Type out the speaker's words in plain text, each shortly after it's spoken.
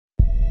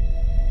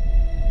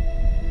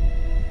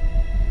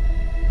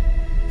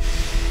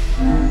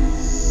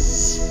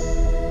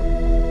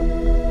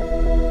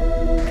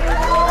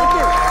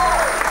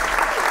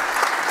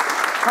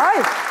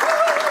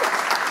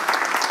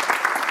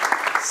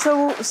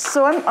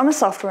So I'm a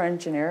software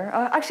engineer.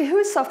 Actually, who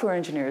is software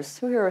engineers?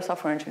 Who here are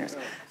software engineers?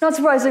 Not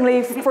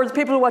surprisingly, for the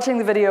people watching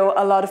the video,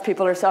 a lot of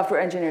people are software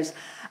engineers.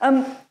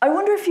 I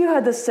wonder if you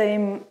had the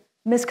same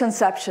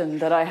misconception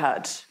that I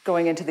had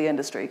going into the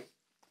industry.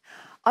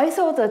 I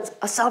thought that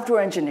a software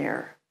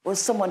engineer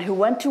was someone who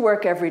went to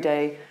work every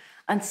day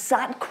and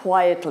sat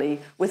quietly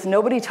with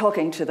nobody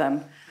talking to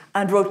them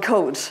and wrote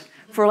code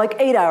for like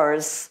 8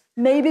 hours,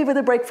 maybe with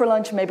a break for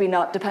lunch, maybe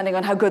not, depending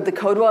on how good the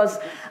code was,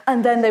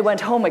 and then they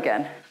went home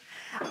again.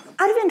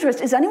 Out of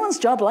interest, is anyone's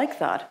job like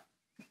that?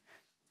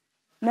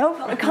 No?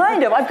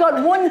 Kind of. I've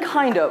got one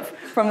kind of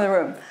from the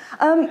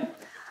room.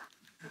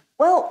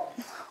 Well,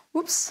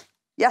 whoops,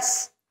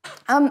 yes.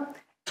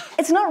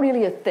 It's not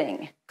really a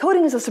thing.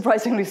 Coding is a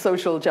surprisingly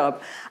social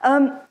job.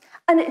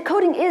 And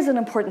coding is an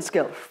important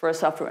skill for a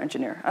software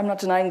engineer. I'm not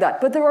denying that.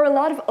 But there are a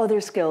lot of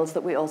other skills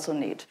that we also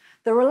need.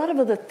 There are a lot of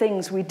other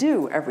things we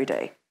do every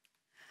day.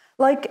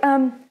 Like,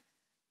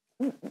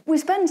 we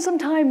spend some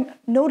time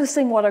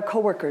noticing what our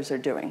coworkers are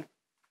doing.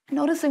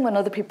 Noticing when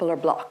other people are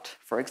blocked,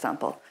 for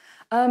example.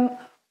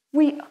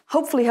 We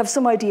hopefully have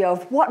some idea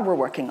of what we're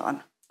working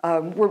on.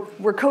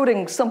 We're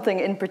coding something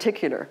in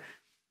particular.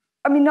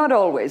 I mean, not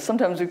always.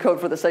 Sometimes we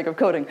code for the sake of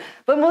coding.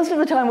 But most of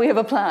the time, we have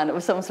a plan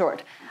of some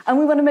sort. And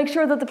we want to make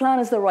sure that the plan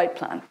is the right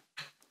plan.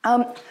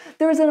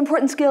 There is an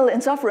important skill in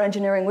software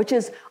engineering, which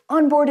is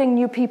onboarding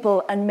new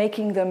people and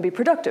making them be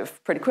productive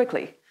pretty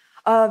quickly.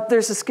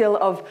 There's a skill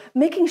of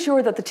making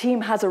sure that the team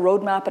has a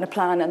roadmap and a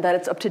plan and that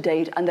it's up to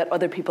date and that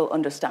other people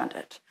understand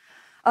it.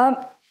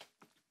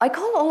 I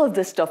call all of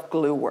this stuff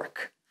glue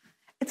work.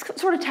 It's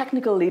sort of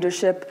technical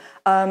leadership,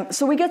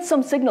 so we get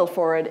some signal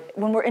for it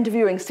when we're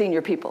interviewing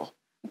senior people.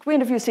 When we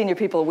interview senior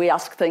people, we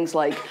ask things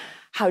like,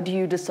 how do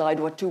you decide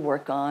what to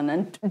work on?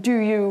 And do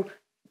you,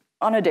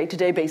 on a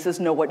day-to-day basis,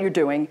 know what you're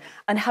doing?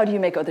 And how do you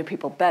make other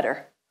people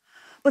better?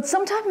 But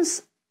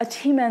sometimes a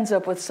team ends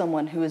up with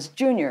someone who is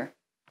junior,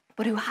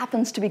 but who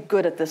happens to be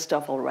good at this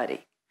stuff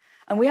already.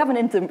 And we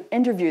haven't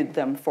interviewed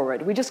them for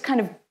it. We just kind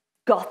of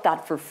got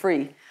that for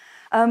free.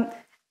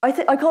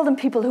 I call them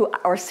people who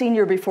are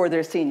senior before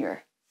they're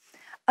senior.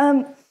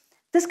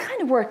 This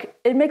kind of work,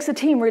 it makes the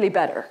team really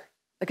better.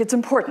 Like, it's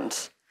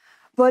important.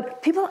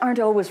 But people aren't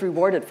always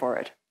rewarded for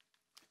it.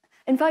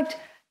 In fact,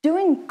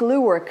 doing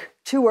glue work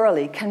too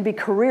early can be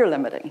career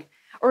limiting,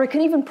 or it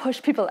can even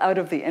push people out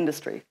of the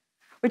industry,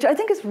 which I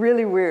think is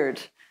really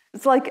weird.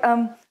 It's like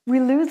we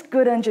lose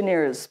good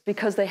engineers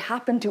because they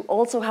happen to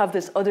also have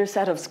this other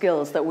set of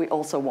skills that we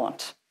also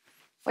want.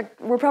 Like,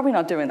 we're probably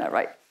not doing that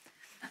right.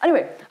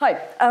 Anyway, hi,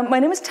 my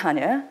name is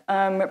Tanya.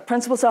 I'm a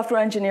principal software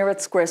engineer at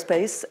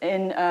Squarespace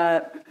in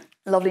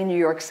lovely New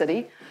York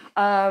City.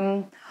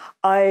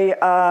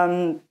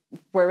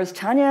 Where is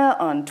Tanya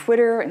on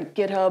Twitter and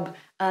GitHub,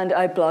 and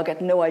I blog at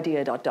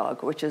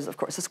noidea.dog, which is, of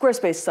course, a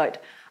Squarespace site.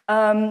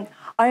 I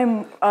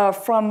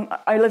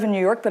live in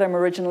New York, but I'm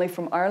originally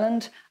from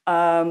Ireland.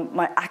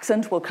 My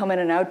accent will come in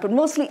and out, but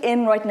mostly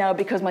in right now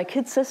because my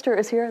kid sister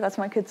is here. That's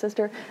my kid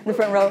sister in the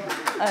front row.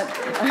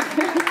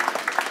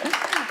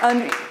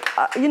 And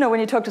you know, when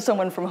you talk to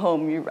someone from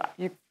home, you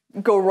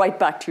go right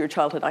back to your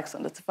childhood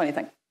accent. It's a funny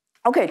thing.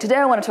 Okay, today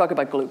I want to talk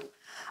about glue.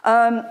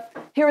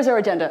 Here is our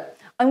agenda.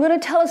 I'm going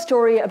to tell a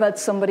story about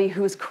somebody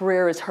whose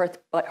career is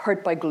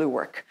hurt by glue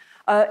work.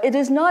 It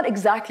is not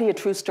exactly a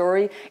true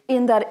story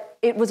in that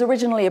it was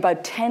originally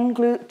about 10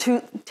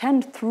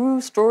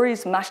 true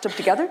stories mashed up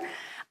together.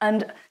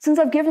 And since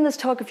I've given this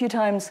talk a few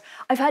times,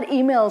 I've had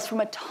emails from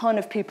a ton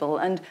of people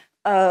and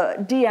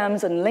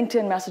DMs and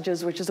LinkedIn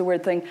messages, which is a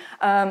weird thing,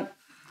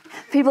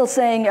 people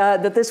saying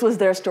that this was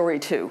their story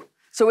too.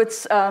 So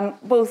it's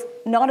both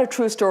not a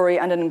true story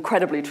and an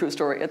incredibly true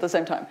story at the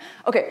same time.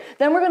 Okay,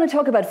 then we're going to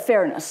talk about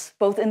fairness,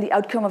 both in the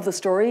outcome of the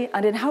story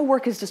and in how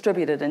work is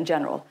distributed in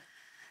general.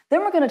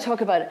 Then we're going to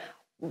talk about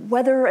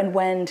whether and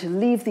when to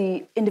leave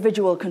the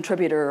individual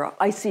contributor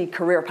IC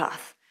career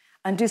path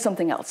and do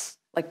something else,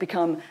 like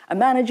become a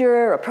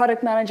manager, a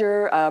product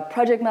manager, a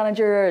project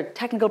manager, a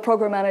technical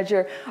program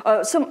manager,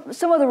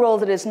 some other role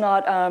that is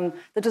not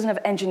that doesn't have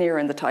engineer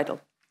in the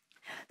title.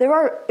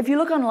 If you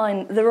look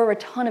online, there are a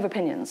ton of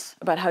opinions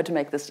about how to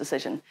make this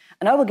decision,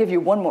 and I will give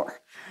you one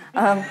more.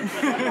 Then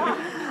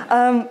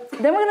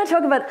we're going to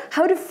talk about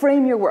how to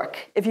frame your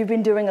work if you've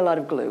been doing a lot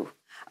of glue,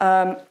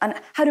 and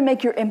how to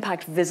make your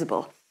impact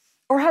visible,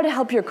 or how to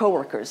help your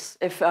coworkers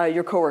if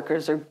your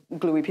coworkers are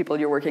gluey people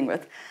you're working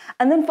with.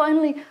 And then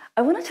finally,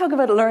 I want to talk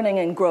about learning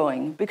and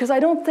growing, because I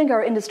don't think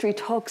our industry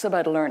talks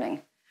about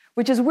learning,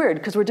 which is weird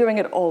because we're doing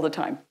it all the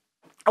time.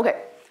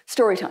 Okay,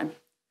 story time.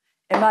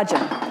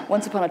 Imagine,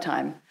 once upon a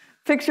time,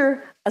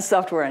 picture a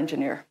software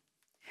engineer.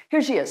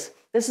 Here she is.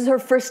 This is her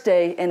first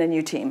day in a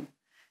new team.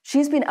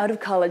 She's been out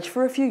of college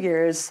for a few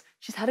years.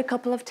 She's had a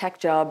couple of tech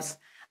jobs.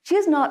 She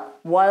is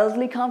not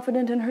wildly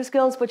confident in her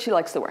skills, but she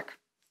likes the work.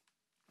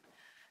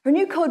 Her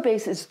new code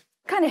base is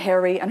kind of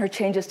hairy, and her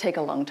changes take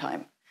a long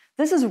time.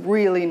 This is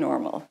really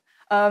normal.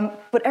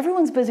 But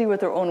everyone's busy with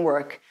their own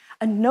work,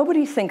 and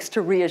nobody thinks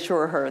to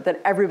reassure her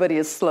that everybody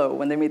is slow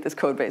when they meet this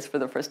code base for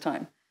the first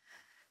time.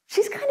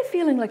 She's kind of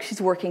feeling like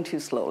she's working too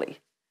slowly.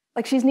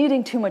 Like she's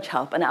needing too much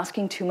help and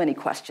asking too many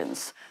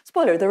questions.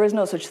 Spoiler, there is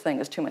no such thing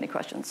as too many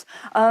questions.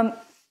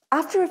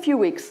 After a few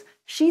weeks,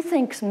 she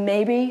thinks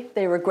maybe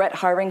they regret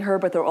hiring her,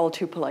 but they're all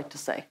too polite to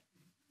say.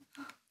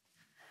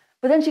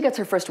 But then she gets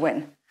her first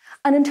win.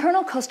 An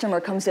internal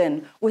customer comes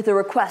in with a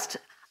request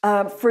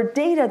for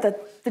data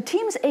that the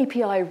team's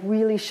API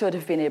really should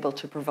have been able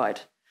to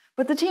provide.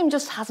 But the team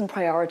just hasn't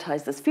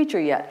prioritized this feature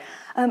yet.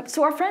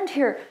 So our friend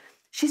here,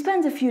 she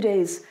spends a few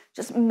days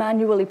just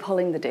manually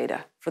pulling the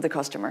data for the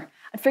customer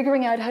and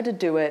figuring out how to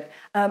do it.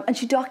 And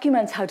she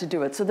documents how to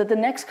do it so that the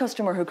next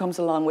customer who comes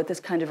along with this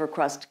kind of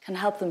request can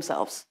help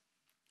themselves.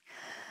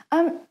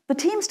 The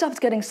team stops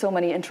getting so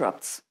many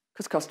interrupts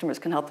because customers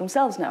can help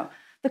themselves now.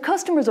 The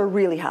customers are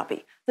really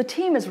happy. The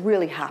team is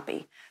really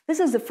happy. This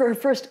is her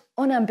first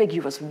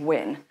unambiguous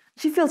win.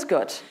 She feels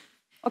good.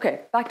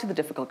 Okay, back to the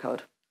difficult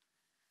code.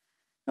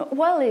 Now, a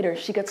while later,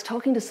 she gets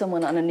talking to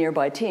someone on a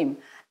nearby team.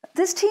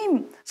 This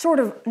team sort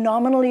of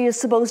nominally is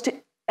supposed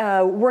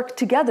to work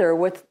together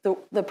with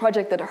the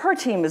project that her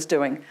team is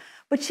doing,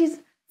 but she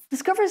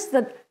discovers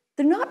that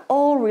they're not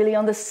all really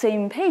on the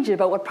same page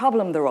about what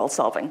problem they're all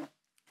solving.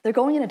 They're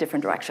going in a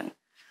different direction.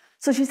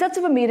 So she sets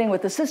up a meeting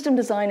with the system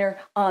designer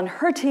on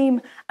her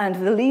team and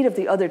the lead of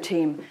the other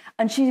team.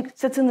 And she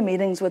sits in the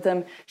meetings with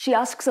them. She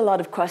asks a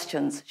lot of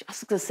questions. She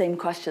asks the same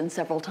question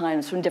several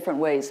times from different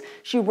ways.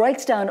 She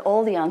writes down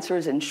all the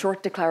answers in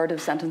short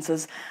declarative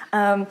sentences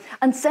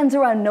and sends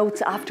around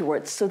notes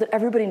afterwards so that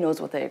everybody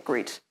knows what they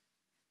agreed.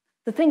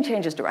 The thing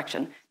changes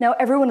direction. Now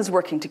everyone is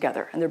working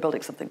together and they're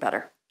building something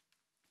better.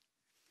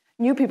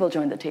 New people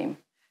join the team.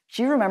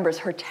 She remembers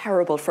her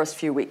terrible first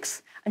few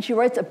weeks, and she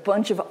writes a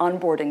bunch of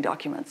onboarding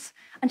documents.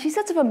 And she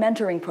sets up a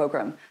mentoring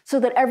program so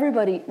that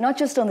everybody, not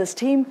just on this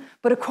team,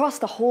 but across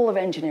the whole of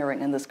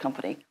engineering in this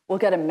company, will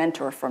get a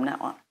mentor from now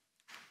on.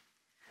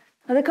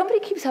 Now, the company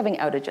keeps having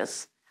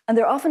outages, and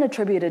they're often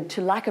attributed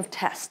to lack of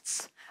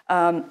tests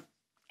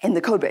in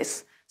the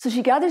codebase. So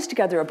she gathers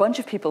together a bunch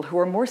of people who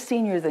are more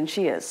senior than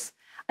she is,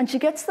 and she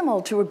gets them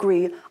all to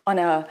agree on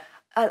a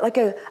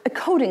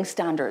coding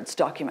standards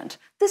document.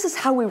 This is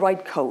how we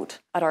write code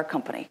at our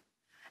company.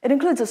 It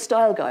includes a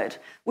style guide,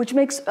 which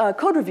makes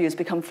code reviews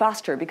become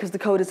faster because the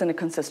code is in a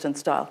consistent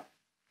style.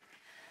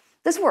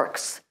 This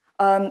works.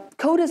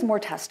 Code is more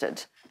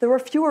tested. There are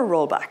fewer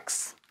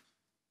rollbacks.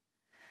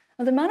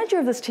 Now, the manager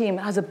of this team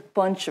has a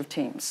bunch of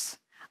teams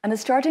and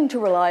is starting to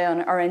rely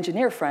on our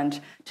engineer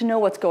friend to know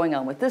what's going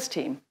on with this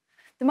team.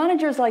 The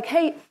manager is like,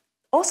 hey,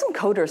 Awesome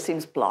Coder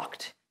seems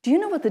blocked. Do you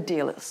know what the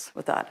deal is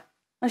with that?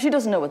 Now, she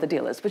doesn't know what the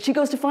deal is, but she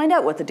goes to find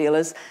out what the deal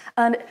is,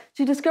 and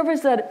she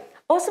discovers that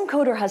Awesome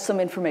Coder has some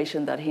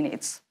information that he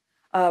needs.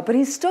 But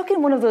he's stuck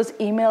in one of those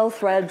email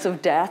threads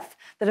of death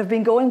that have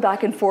been going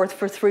back and forth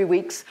for 3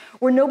 weeks,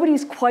 where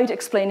nobody's quite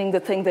explaining the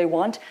thing they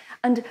want,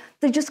 and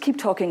they just keep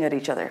talking at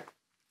each other.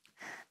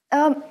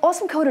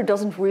 Awesome Coder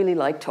doesn't really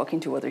like talking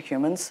to other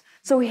humans,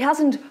 so he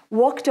hasn't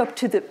walked up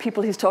to the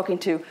people he's talking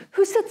to,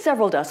 who sit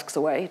several desks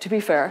away, to be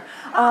fair,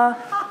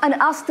 and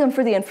asked them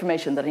for the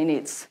information that he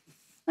needs.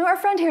 Now, our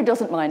friend here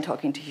doesn't mind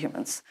talking to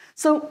humans.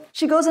 So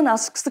she goes and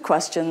asks the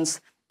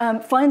questions,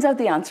 finds out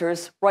the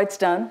answers, writes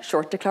down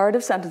short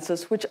declarative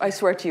sentences, which I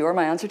swear to you are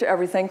my answer to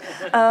everything,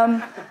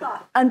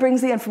 and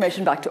brings the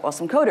information back to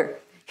Awesome Coder.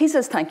 He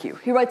says thank you.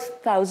 He writes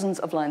thousands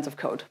of lines of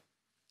code,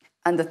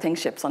 and the thing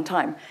ships on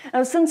time.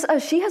 Now, since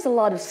she has a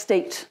lot of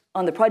state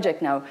on the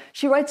project now,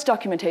 she writes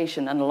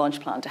documentation and a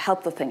launch plan to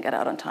help the thing get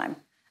out on time.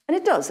 And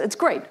it does. It's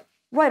great.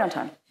 Right on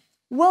time.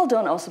 Well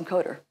done, Awesome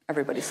Coder,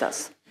 everybody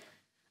says.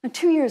 And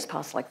 2 years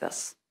pass like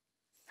this.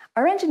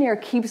 Our engineer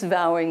keeps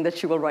vowing that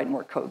she will write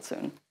more code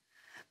soon.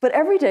 But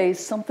every day,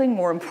 something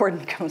more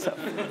important comes up.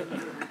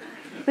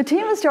 The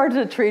team has started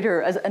to treat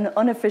her as an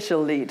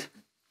unofficial lead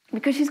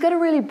because she's got a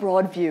really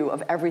broad view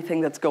of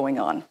everything that's going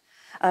on.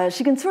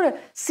 She can sort of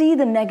see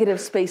the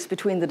negative space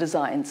between the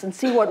designs and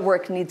see what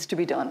work needs to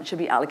be done, should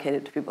be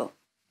allocated to people.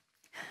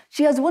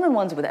 She has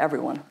one-on-ones with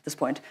everyone at this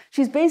point.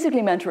 She's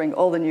basically mentoring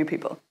all the new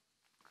people.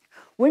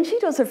 When she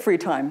does have free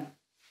time,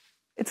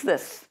 it's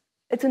this.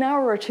 It's an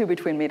hour or two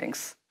between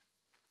meetings.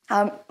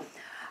 The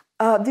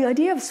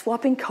idea of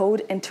swapping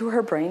code into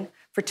her brain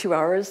for 2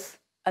 hours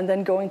and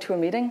then going to a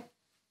meeting,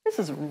 this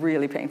is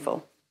really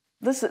painful.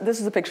 This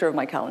is a picture of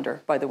my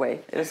calendar, by the way.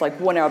 It is like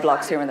 1 hour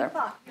blocks here and there.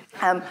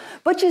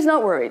 But she's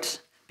not worried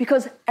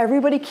because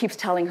everybody keeps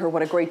telling her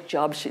what a great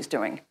job she's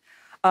doing.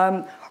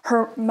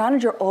 Her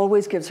manager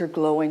always gives her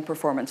glowing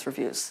performance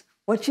reviews.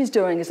 What she's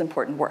doing is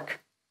important work.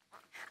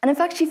 And in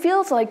fact, she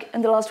feels like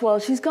in the last while,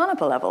 she's gone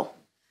up a level.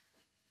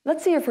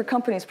 Let's see if her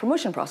company's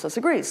promotion process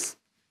agrees.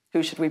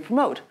 Who should we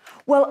promote?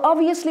 Well,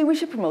 obviously, we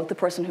should promote the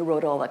person who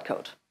wrote all that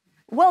code.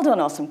 Well done,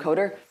 Awesome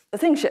Coder. The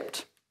thing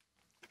shipped.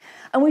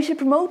 And we should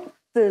promote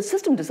the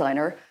system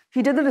designer.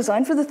 He did the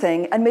design for the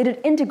thing and made it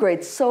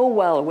integrate so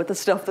well with the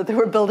stuff that they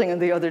were building in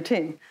the other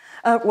team.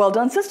 Well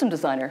done, system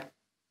designer.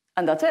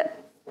 And that's it.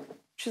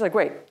 She's like,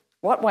 wait,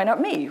 what? Why not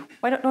me?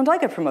 Why don't I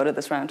get promoted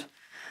this round?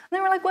 And they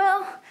were like,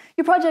 well,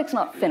 your project's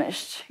not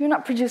finished. You're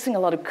not producing a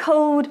lot of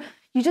code.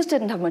 You just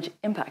didn't have much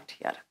impact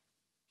yet.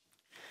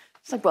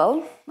 It's like,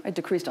 well, I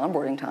decreased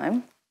onboarding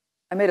time.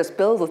 I made us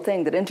build the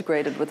thing that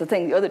integrated with the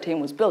thing the other team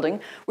was building.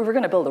 We were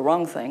going to build the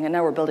wrong thing, and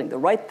now we're building the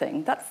right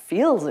thing. That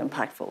feels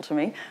impactful to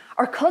me.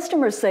 Our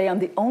customers say I'm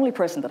the only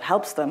person that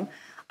helps them.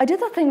 I did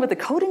that thing with the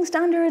coding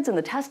standards and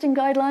the testing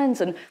guidelines,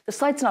 and the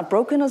site's not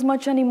broken as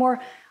much anymore.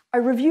 I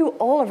review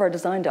all of our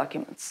design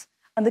documents,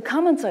 and the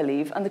comments I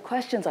leave and the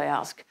questions I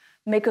ask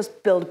make us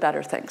build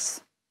better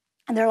things.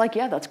 And they're like,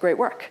 yeah, that's great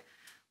work.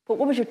 But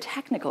what was your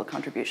technical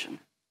contribution?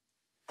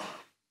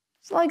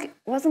 It's like,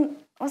 wasn't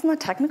that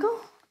technical?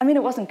 I mean,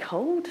 it wasn't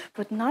code,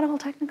 but not all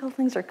technical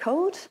things are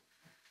code.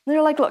 And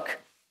they're like, look,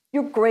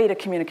 you're great at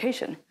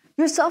communication.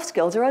 Your soft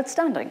skills are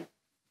outstanding.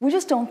 We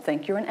just don't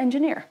think you're an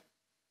engineer.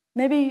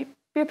 Maybe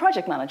be a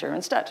project manager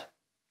instead.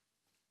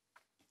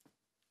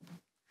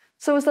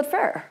 So is that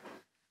fair?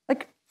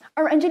 Like,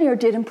 our engineer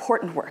did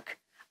important work.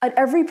 At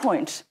every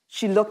point,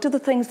 she looked at the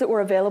things that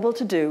were available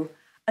to do,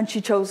 and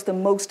she chose the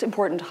most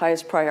important,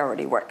 highest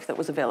priority work that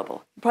was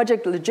available. The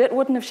project legit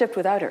wouldn't have shipped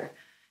without her.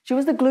 She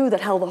was the glue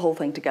that held the whole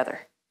thing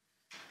together.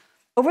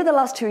 Over the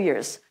last 2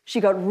 years, she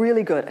got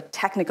really good at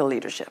technical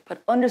leadership,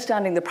 at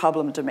understanding the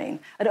problem domain,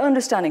 at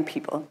understanding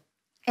people,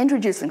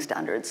 introducing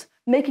standards,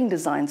 making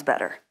designs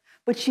better.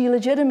 But she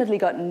legitimately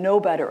got no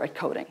better at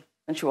coding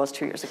than she was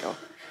 2 years ago.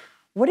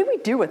 What do we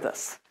do with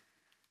this?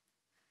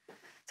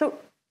 So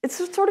it's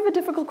sort of a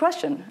difficult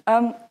question.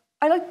 I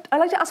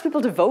like to ask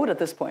people to vote at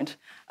this point.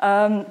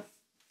 You're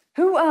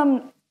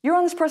on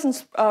this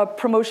person's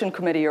promotion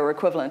committee or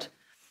equivalent.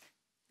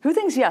 Who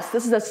thinks yes?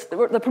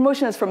 The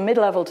promotion is from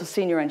mid-level to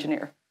senior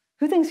engineer.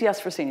 Who thinks yes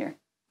for senior?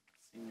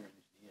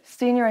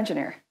 Senior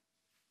engineer.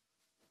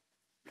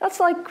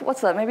 That's like,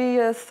 what's that, maybe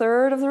a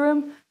third of the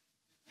room?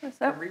 What's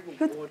that?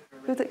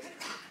 Who thinks?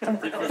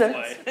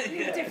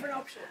 Different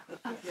option.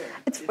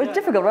 It's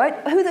difficult, right?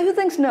 Who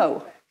thinks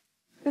no?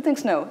 Who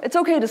thinks no? It's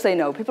okay to say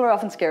no. People are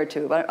often scared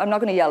too, but I'm not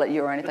going to yell at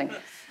you or anything.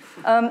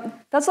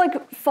 That's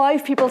like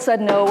 5 people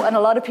said no, and a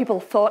lot of people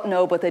thought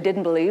no, but they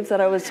didn't believe that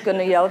I was going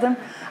to yell at them.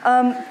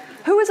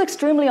 Who is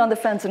extremely on the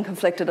fence and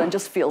conflicted and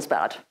just feels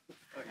bad?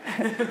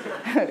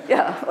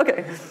 Yeah,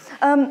 okay.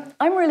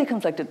 I'm really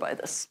conflicted by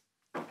this.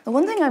 The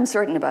one thing I'm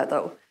certain about,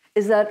 though,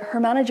 is that her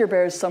manager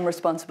bears some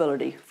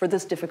responsibility for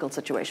this difficult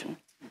situation,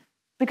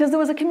 because there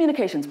was a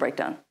communications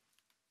breakdown.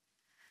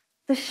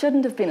 This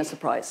shouldn't have been a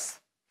surprise.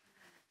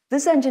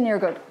 This engineer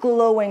got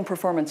glowing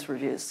performance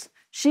reviews.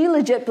 She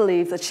legit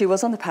believed that she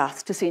was on the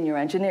path to senior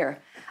engineer.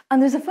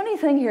 And there's a funny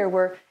thing here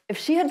where if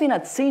she had been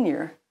at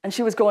senior and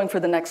she was going for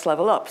the next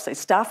level up, say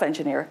staff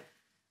engineer,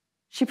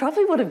 she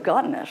probably would have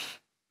gotten it.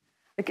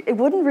 Like, it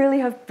wouldn't really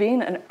have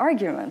been an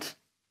argument.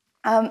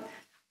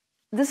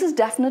 This is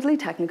definitely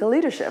technical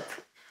leadership.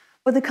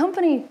 But the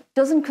company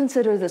doesn't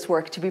consider this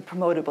work to be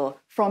promotable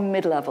from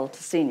mid-level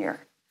to senior.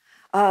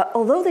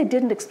 Although they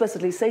didn't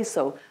explicitly say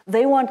so,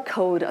 they want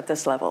code at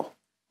this level.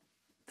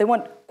 They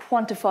want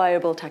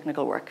quantifiable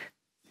technical work.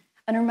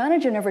 And her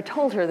manager never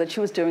told her that she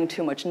was doing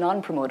too much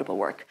non-promotable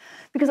work.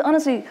 Because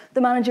honestly,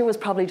 the manager was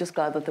probably just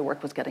glad that the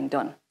work was getting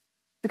done.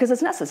 Because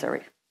it's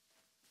necessary.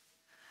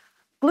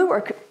 Glue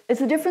work is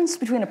the difference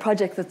between a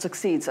project that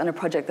succeeds and a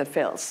project that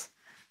fails.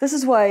 This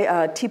is why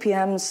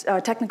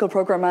TPMs, technical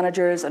program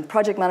managers, and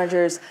project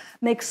managers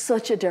make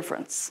such a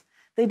difference.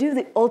 They do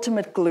the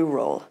ultimate glue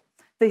role.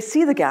 They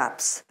see the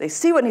gaps, they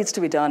see what needs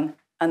to be done,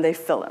 and they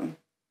fill them.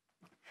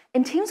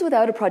 In teams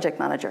without a project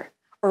manager,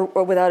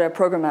 or without a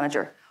program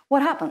manager,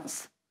 what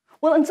happens?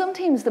 Well, in some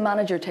teams, the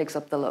manager takes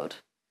up the load.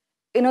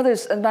 In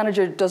others, a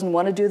manager doesn't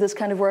want to do this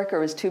kind of work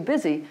or is too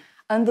busy,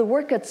 and the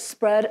work gets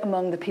spread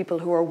among the people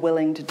who are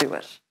willing to do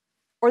it,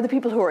 or the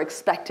people who are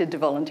expected to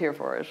volunteer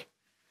for it.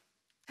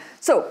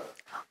 So,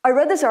 I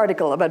read this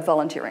article about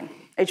volunteering,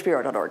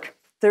 hbr.org.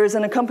 There is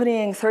an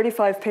accompanying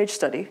 35-page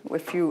study,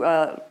 if you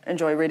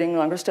enjoy reading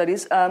longer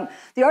studies.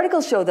 The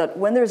articles show that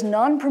when there's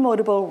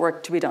non-promotable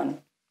work to be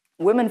done,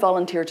 women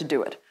volunteer to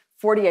do it,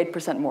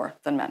 48% more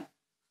than men.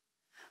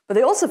 But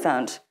they also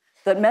found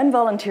that men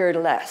volunteered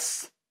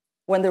less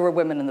when there were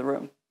women in the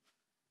room.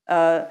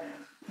 They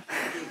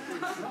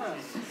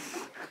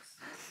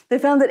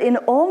found that in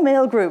all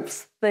male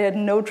groups, they had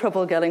no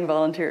trouble getting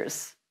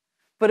volunteers.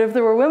 But if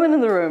there were women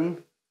in the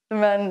room, the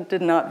men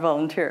did not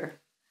volunteer.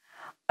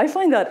 I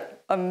find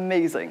that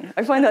amazing.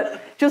 I find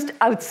that just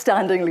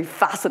outstandingly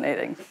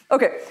fascinating.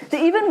 Okay, the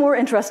even more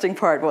interesting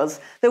part was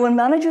that when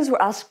managers were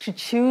asked to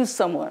choose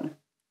someone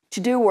to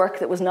do work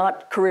that was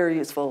not career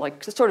useful,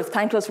 like sort of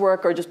thankless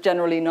work or just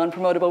generally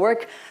non-promotable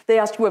work, they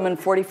asked women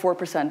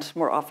 44%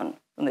 more often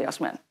than they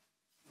asked men.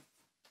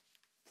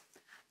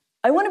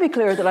 I want to be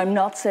clear that I'm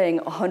not saying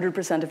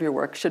 100% of your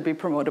work should be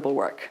promotable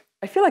work.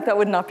 I feel like that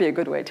would not be a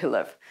good way to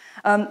live.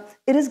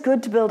 It is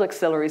good to build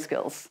auxiliary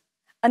skills.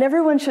 And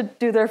everyone should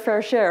do their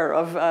fair share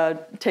of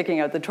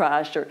taking out the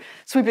trash or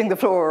sweeping the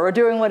floor or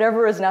doing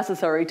whatever is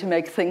necessary to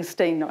make things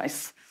stay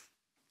nice.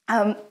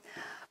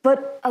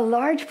 But a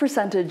large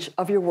percentage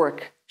of your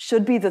work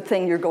should be the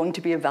thing you're going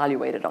to be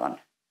evaluated on.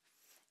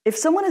 If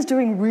someone is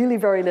doing really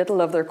very little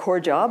of their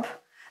core job,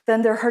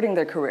 then they're hurting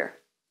their career.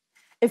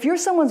 If you're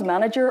someone's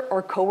manager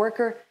or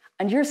coworker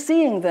and you're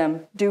seeing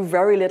them do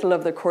very little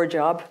of their core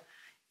job,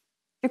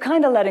 you're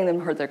kind of letting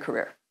them hurt their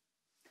career.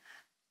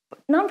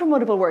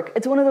 Non-promotable work,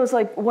 it's one of those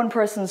like one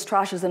person's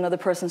trash is another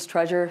person's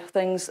treasure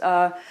things.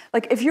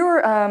 Like if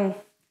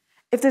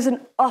there's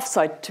an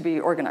offsite to be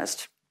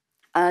organized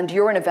and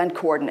you're an event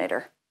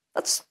coordinator,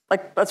 that's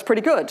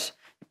pretty good.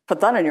 Put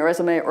that in your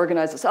resume,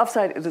 organize this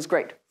offsite, it is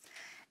great.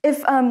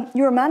 If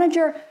you're a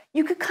manager,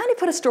 you could kind of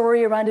put a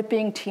story around it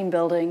being team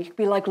building. You could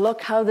be like,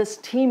 look how this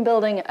team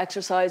building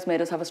exercise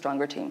made us have a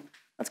stronger team.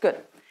 That's good.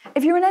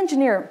 If you're an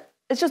engineer,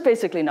 it's just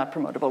basically not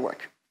promotable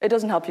work. It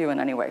doesn't help you in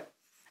any way.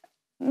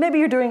 Maybe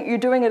you're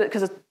doing it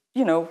because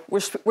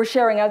we're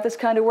sharing out this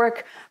kind of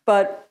work,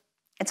 but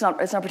it's not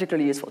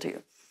particularly useful to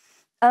you.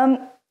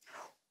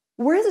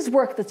 Where there's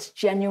work that's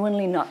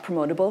genuinely not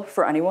promotable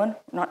for anyone,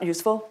 not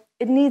useful,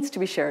 it needs to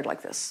be shared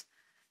like this.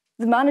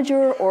 The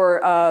manager or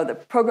the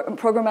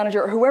program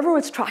manager or whoever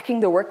was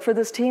tracking the work for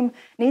this team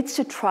needs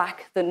to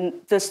track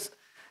this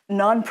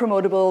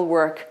non-promotable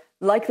work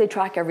like they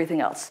track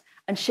everything else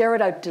and share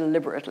it out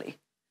deliberately.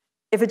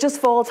 If it just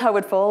falls how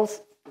it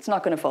falls, it's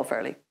not going to fall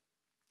fairly.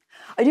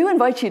 I do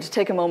invite you to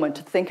take a moment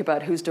to think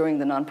about who's doing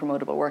the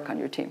non-promotable work on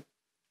your team.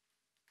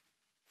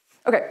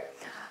 Okay,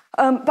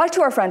 back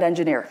to our friend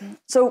engineer.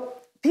 So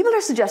people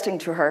are suggesting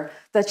to her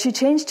that she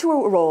change to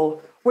a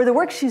role where the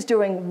work she's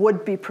doing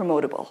would be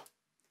promotable.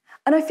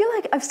 And I feel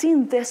like I've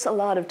seen this a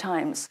lot of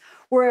times,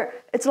 where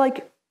it's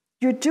like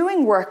you're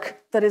doing work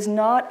that is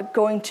not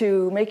going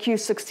to make you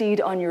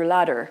succeed on your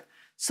ladder.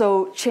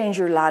 So change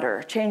your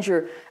ladder, change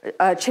your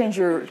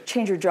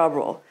job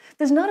role.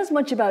 There's not as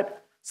much about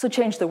so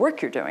change the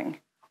work you're doing,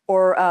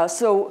 or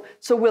so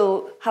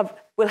we'll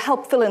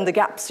help fill in the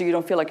gaps so you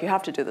don't feel like you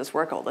have to do this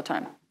work all the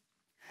time.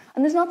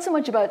 And there's not so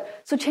much about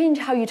so change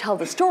how you tell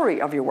the story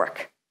of your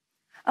work.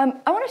 I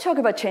want to talk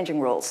about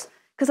changing roles,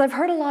 because I've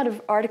heard a lot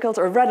of articles,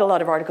 or read a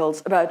lot of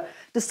articles, about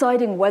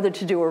deciding whether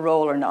to do a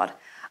role or not.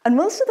 And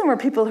most of them are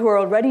people who are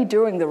already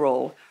doing the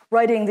role,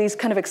 writing these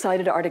kind of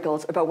excited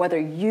articles about whether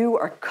you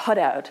are cut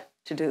out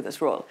to do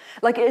this role.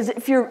 Like as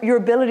if your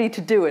ability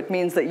to do it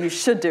means that you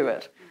should do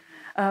it.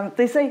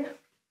 They say,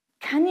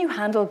 can you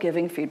handle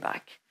giving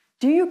feedback?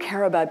 Do you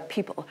care about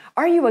people?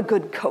 Are you a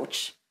good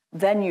coach?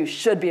 Then you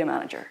should be a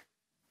manager.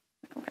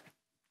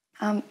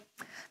 Okay.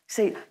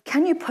 Say,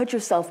 can you put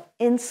yourself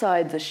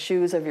inside the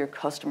shoes of your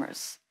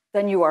customers?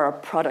 Then you are a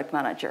product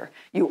manager.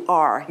 You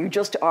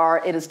just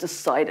are, it is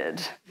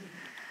decided.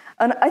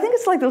 And I think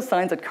it's like those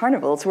signs at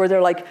carnivals where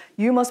they're like,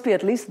 you must be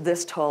at least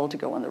this tall to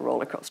go on the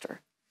roller coaster.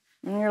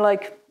 And you're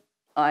like,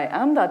 I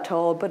am that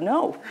tall, but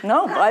no,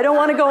 I don't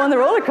want to go on the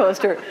roller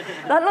coaster.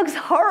 That looks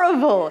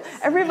horrible.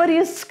 Everybody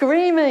is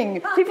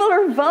screaming. People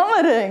are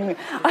vomiting.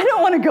 I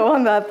don't want to go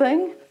on that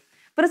thing.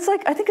 But it's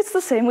like, I think it's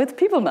the same with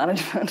people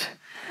management.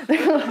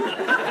 You're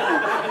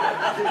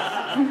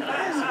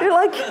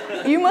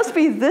like, you must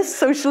be this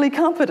socially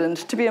competent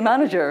to be a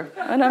manager.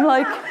 And I'm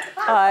like,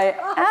 I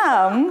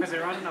am,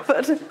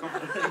 but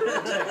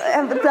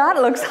that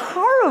looks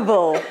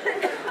horrible.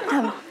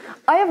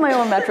 I have my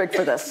own metric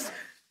for this.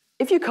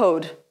 If you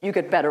code, you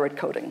get better at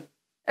coding.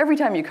 Every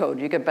time you code,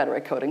 you get better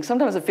at coding.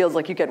 Sometimes it feels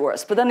like you get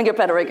worse, but then you get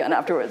better again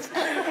afterwards.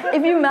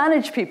 If you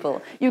manage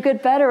people, you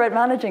get better at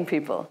managing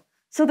people.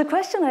 So the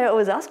question I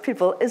always ask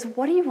people is,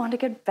 what do you want to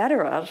get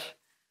better at?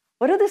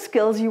 What are the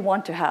skills you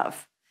want to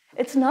have?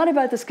 It's not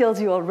about the skills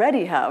you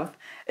already have.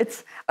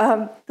 It's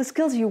the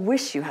skills you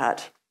wish you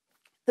had.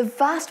 The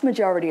vast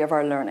majority of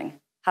our learning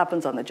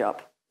happens on the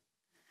job.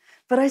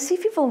 But I see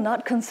people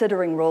not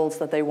considering roles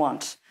that they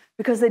want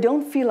because they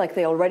don't feel like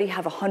they already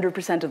have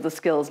 100% of the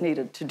skills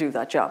needed to do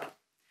that job.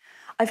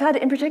 I've had,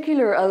 in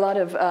particular, a lot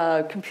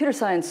of computer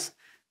science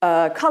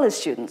college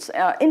students,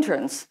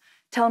 interns,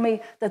 tell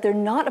me that they're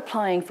not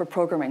applying for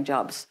programming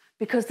jobs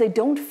because they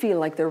don't feel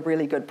like they're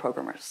really good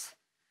programmers.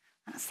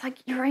 And it's like,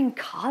 you're in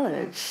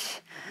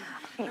college.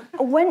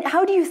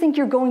 How do you think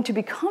you're going to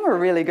become a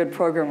really good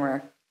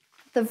programmer?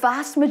 The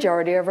vast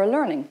majority of our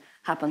learning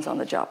happens on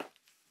the job.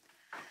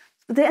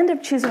 But they end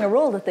up choosing a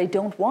role that they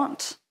don't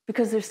want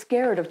because they're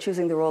scared of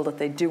choosing the role that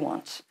they do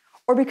want,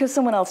 or because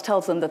someone else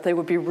tells them that they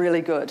would be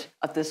really good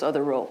at this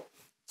other role.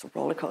 It's a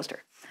roller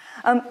coaster.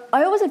 I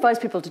always advise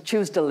people to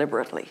choose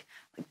deliberately.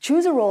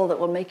 Choose a role that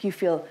will make you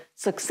feel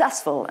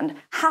successful and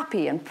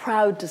happy and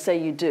proud to say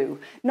you do,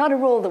 not a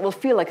role that will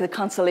feel like the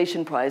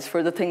consolation prize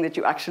for the thing that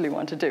you actually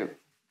want to do.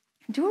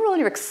 Do a role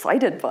you're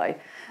excited by.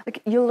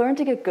 Like, you'll learn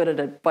to get good at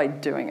it by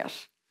doing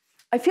it.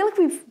 I feel like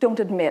we don't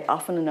admit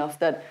often enough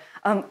that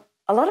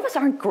a lot of us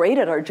aren't great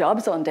at our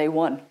jobs on day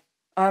one.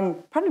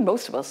 Probably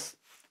most of us.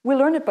 We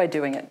learn it by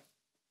doing it.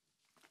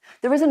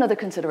 There is another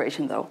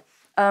consideration, though,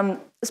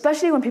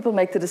 especially when people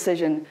make the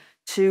decision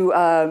to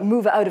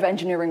move out of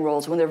engineering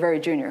roles when they're very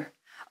junior,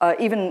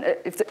 even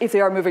if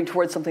they are moving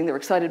towards something they're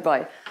excited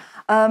by.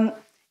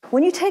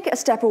 When you take a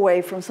step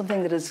away from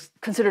something that is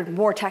considered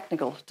more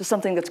technical to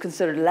something that's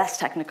considered less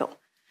technical,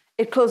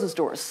 it closes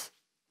doors.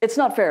 It's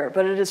not fair,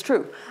 but it is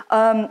true.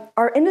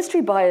 Our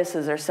industry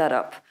biases are set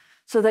up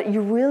so that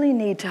you really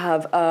need to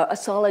have a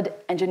solid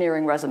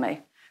engineering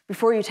resume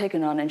before you take a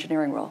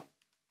non-engineering role.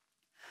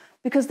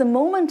 Because the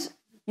moment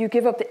you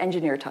give up the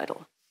engineer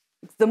title,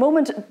 the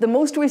moment the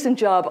most recent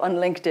job on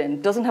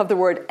LinkedIn doesn't have the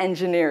word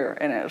engineer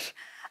in it,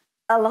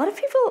 a lot of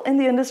people in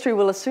the industry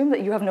will assume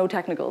that you have no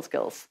technical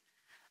skills.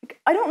 Like,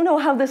 I don't know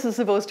how this is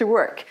supposed to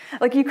work.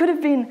 Like, you could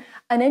have been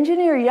an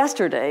engineer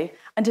yesterday,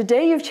 and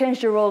today you've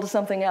changed your role to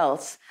something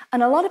else.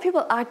 And a lot of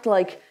people act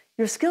like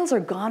your skills are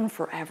gone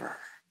forever.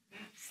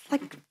 It's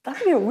like, that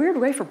would be a weird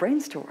way for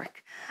brains to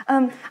work.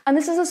 And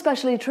this is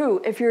especially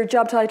true if your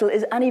job title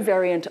is any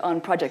variant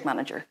on project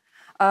manager.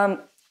 A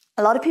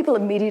lot of people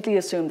immediately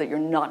assume that you're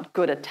not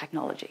good at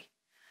technology.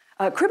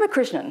 Kripa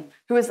Krishnan,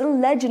 who is the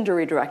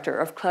legendary director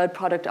of cloud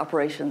product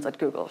operations at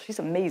Google, she's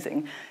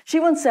amazing. She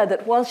once said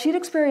that while she'd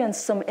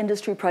experienced some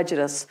industry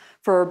prejudice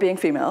for being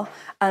female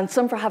and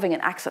some for having an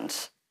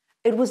accent,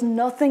 it was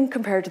nothing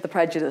compared to the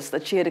prejudice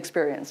that she had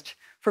experienced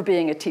for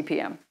being a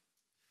TPM.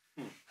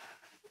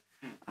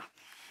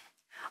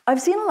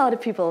 I've seen a lot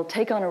of people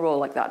take on a role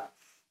like that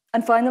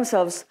and find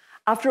themselves,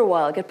 after a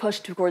while, get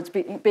pushed towards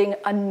being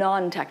a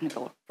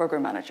non-technical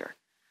program manager.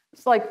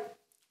 It's like,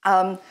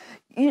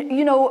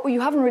 you know, you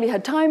haven't really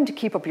had time to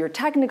keep up your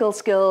technical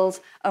skills,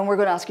 and we're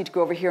going to ask you to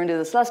go over here and do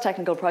this less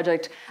technical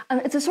project.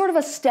 And it's a sort of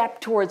a step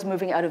towards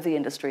moving out of the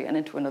industry and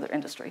into another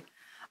industry.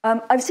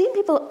 I've seen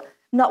people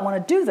not want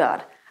to do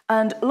that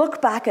and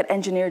look back at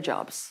engineer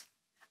jobs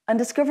and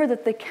discover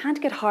that they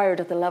can't get hired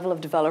at the level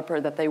of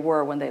developer that they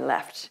were when they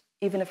left,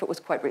 even if it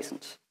was quite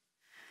recent.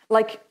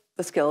 Like,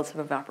 the skills have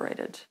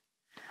evaporated.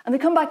 And they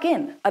come back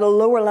in at a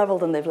lower level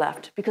than they've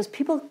left because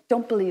people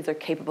don't believe they're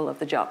capable of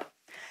the job.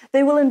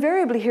 They will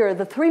invariably hear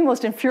the three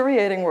most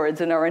infuriating words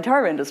in our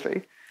entire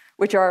industry,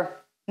 which are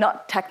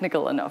not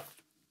technical enough.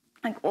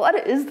 Like,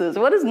 what is this?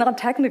 What is not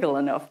technical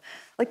enough?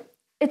 Like,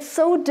 it's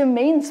so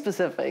domain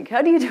specific.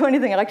 How do you do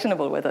anything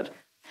actionable with it?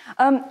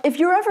 If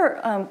you're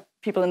ever,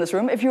 people in this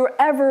room, if you're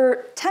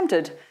ever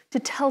tempted to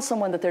tell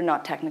someone that they're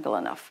not technical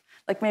enough,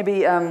 like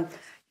maybe,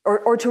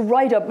 or to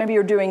write up, maybe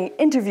you're doing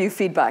interview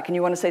feedback and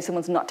you want to say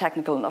someone's not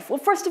technical enough, well,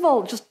 first of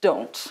all, just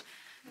don't.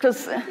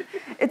 Because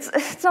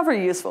it's not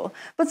very useful.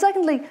 But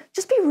secondly,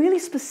 just be really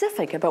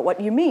specific about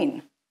what you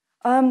mean.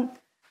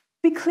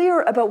 Be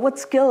clear about what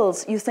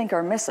skills you think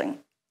are missing.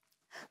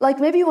 Like,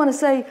 maybe you want to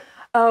say,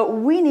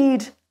 we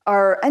need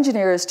our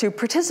engineers to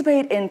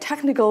participate in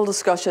technical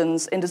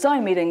discussions in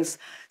design meetings,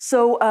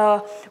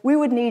 so we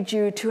would need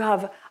you to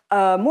have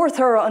a more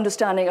thorough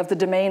understanding of the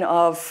domain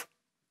of,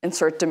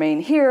 insert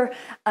domain here,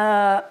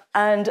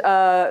 and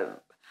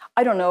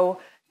I don't know,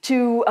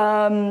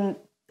 to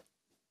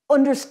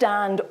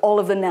understand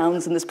all of the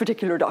nouns in this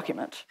particular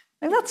document.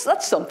 And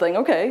that's something,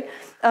 okay.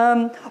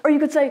 Or you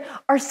could say,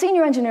 our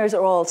senior engineers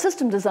are all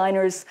system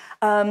designers.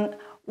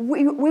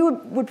 We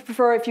would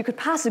prefer if you could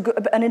pass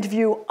an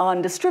interview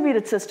on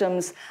distributed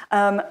systems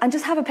and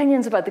just have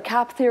opinions about the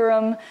CAP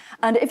theorem.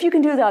 And if you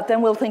can do that,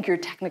 then we'll think you're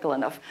technical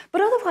enough.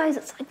 But otherwise,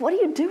 it's like, what do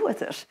you do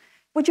with it?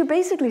 What you're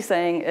basically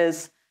saying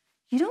is,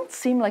 you don't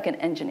seem like an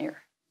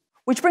engineer.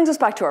 Which brings us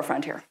back to our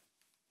friend here.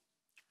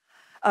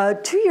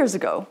 2 years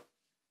ago,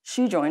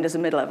 she joined as a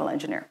mid-level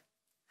engineer.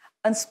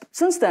 And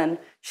since then,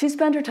 she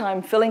spent her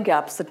time filling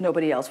gaps that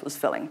nobody else was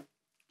filling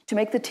to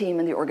make the team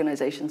and the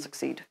organization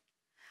succeed.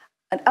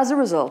 And as a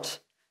result,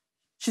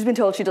 she's been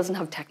told she doesn't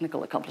have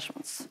technical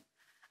accomplishments.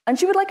 And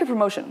she would like a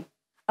promotion.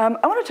 I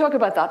want to talk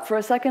about that for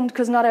a second,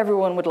 because not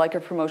everyone would like a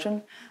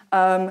promotion.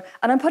 And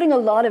I'm putting a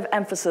lot of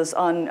emphasis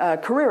on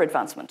career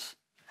advancement.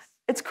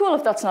 It's cool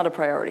if that's not a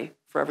priority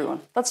for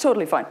everyone. That's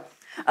totally fine.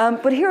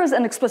 But here is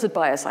an explicit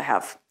bias I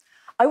have.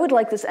 I would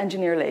like this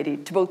engineer lady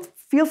to both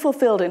feel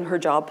fulfilled in her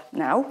job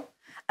now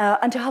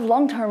and to have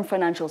long-term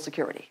financial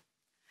security.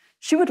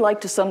 She would like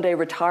to someday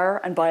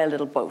retire and buy a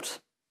little boat.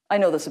 I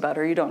know this about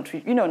her, you don't,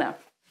 you know now.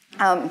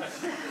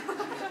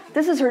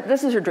 This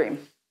is her dream.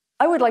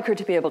 I would like her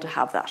to be able to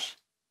have that.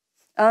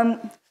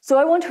 So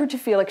I want her to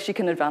feel like she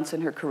can advance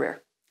in her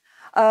career.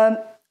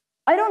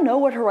 I don't know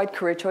what her right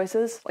career choice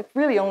is. Like,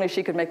 really only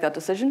she could make that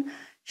decision.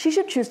 She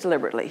should choose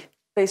deliberately,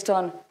 based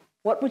on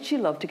what would she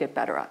love to get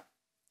better at.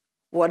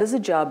 What is a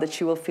job that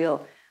she will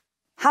feel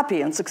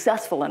happy and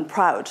successful and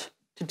proud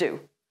to do?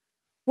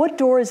 What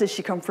doors is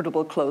she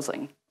comfortable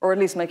closing, or at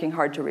least making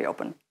hard to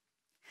reopen?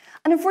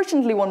 And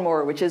unfortunately, one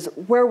more, which is,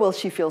 where will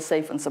she feel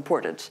safe and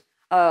supported?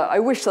 I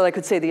wish that I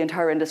could say the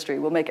entire industry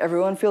will make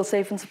everyone feel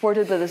safe and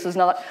supported, but this is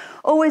not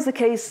always the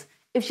case.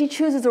 If she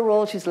chooses a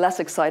role she's less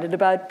excited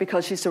about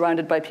because she's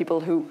surrounded by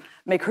people who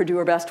make her do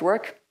her best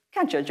work,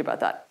 can't judge about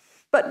that.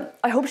 But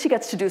I hope she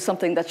gets to do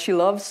something that she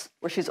loves,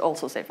 where she's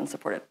also safe and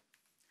supported.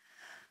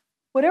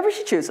 Whatever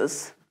she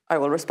chooses, I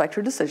will respect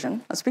her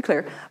decision, let's be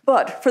clear.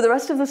 But for the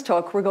rest of this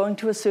talk, we're going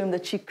to assume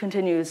that she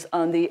continues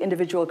on the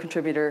individual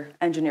contributor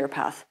engineer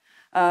path.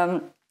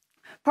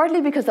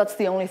 Partly because that's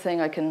the only thing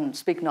I can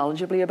speak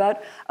knowledgeably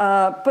about,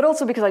 but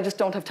also because I just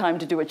don't have time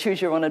to do a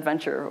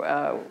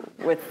choose-your-own-adventure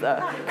with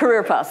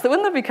career paths.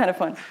 Wouldn't that be kind of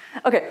fun?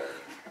 Okay,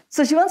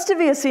 so she wants to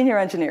be a senior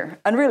engineer,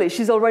 and really,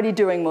 she's already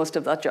doing most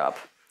of that job.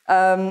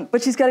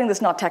 But she's getting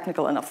this not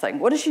technical enough thing.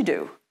 What does she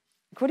do?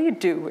 What do you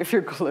do if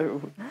you're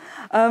glue?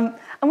 And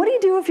what do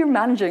you do if you're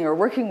managing or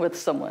working with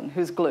someone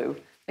who's glue?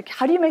 Like,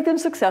 how do you make them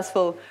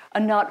successful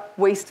and not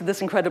waste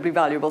this incredibly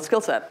valuable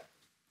skill set?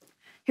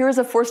 Here is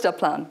a four-step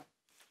plan.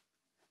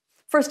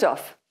 First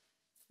off,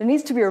 There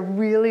needs to be a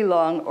really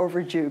long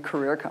overdue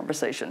career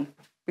conversation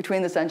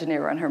between this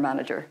engineer and her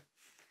manager.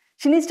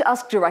 She needs to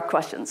ask direct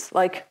questions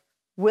like,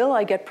 will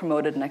I get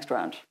promoted next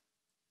round?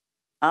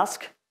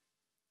 Ask,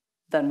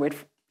 then wait,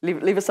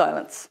 leave a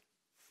silence.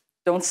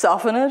 Don't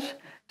soften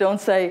it. Don't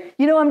say,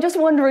 I'm just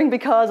wondering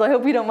because I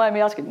hope you don't mind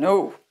me asking.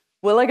 No,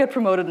 will I get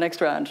promoted next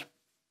round?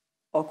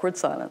 Awkward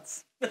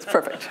silence. It's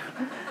perfect.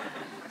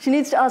 She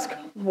needs to ask,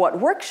 what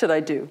work should I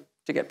do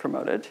to get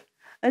promoted?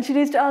 And she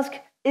needs to ask,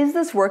 is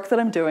this work that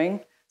I'm doing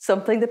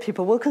something that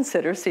people will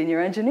consider senior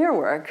engineer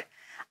work?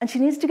 And she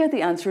needs to get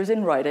the answers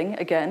in writing,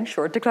 again,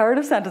 short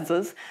declarative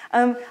sentences.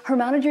 Her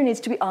manager needs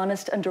to be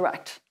honest and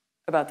direct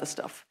about this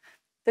stuff.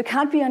 There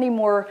can't be any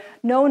more,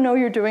 no,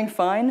 you're doing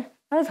fine.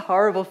 That is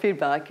horrible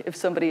feedback if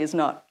somebody is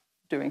not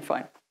doing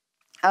fine.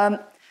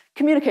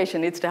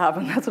 Communication needs to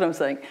happen, that's what I'm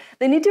saying.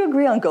 They need to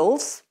agree on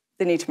goals.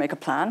 They need to make a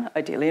plan,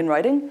 ideally in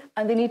writing,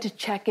 and they need to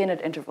check in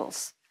at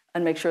intervals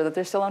and make sure that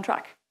they're still on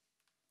track.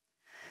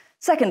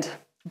 Second,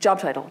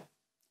 job title.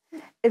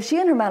 If she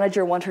and her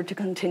manager want her to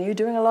continue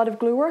doing a lot of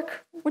glue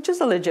work, which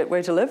is a legit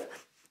way to live,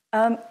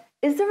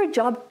 is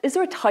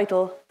there a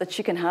title that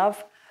she can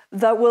have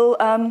that will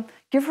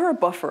give her a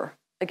buffer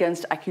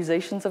against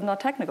accusations of not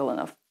technical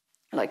enough?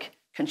 Like,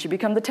 can she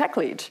become the tech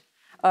lead?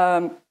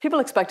 People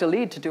expect a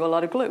lead to do a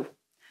lot of glue.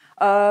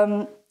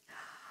 I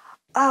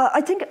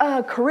think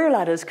career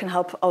ladders can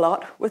help a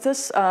lot with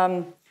this,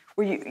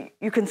 where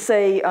you can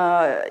say,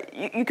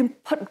 you can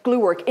put glue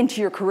work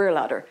into your career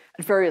ladder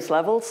at various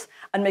levels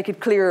and make it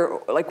clear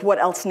like what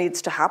else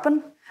needs to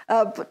happen.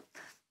 But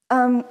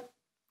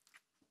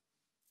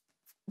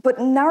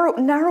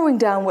narrowing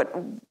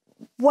down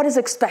what is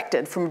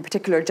expected from a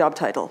particular job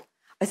title,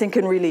 I think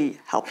can really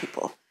help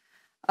people.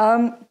 I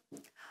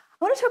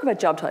want to talk about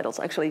job titles,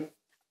 actually.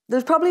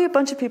 There's probably a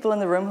bunch of people in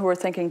the room who are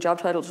thinking job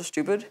titles are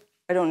stupid.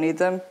 I don't need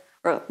them.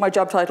 Or my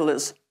job title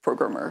is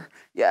programmer.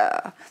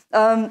 Yeah.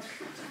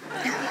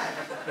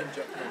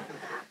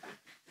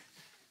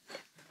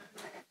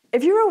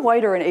 If you're a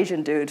white or an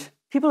Asian dude,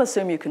 people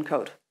assume you can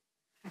code.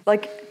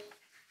 Like,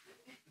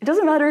 it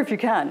doesn't matter if you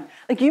can.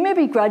 Like, you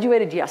maybe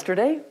graduated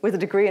yesterday with a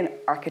degree in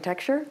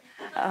architecture.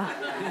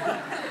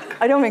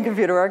 I don't mean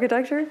computer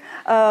architecture.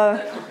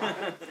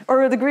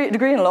 Or a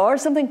degree in law or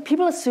something.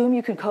 People assume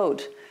you can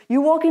code.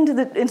 You walk into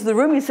the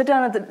room, you sit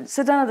down at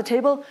the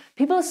table,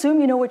 people assume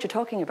you know what you're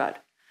talking about.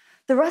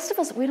 The rest of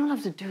us, we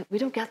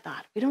don't get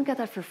that. We don't get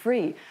that for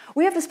free.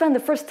 We have to spend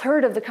the first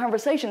third of the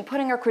conversation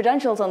putting our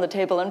credentials on the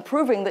table and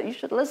proving that you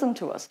should listen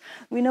to us.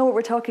 We know what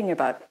we're talking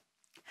about.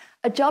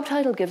 A job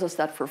title gives us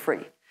that for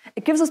free.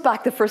 It gives us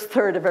back the first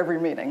third of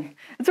every meeting.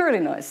 It's really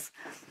nice.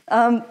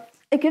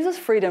 It gives us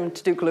freedom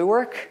to do glue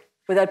work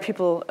without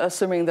people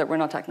assuming that we're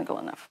not technical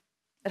enough.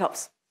 It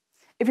helps.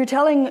 If you're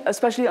telling,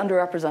 especially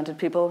underrepresented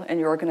people in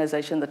your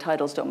organization, that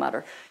titles don't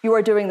matter, you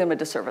are doing them a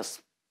disservice.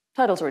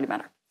 Titles really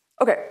matter.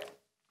 Okay.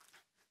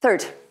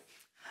 Third,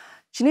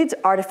 she needs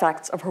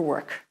artifacts of her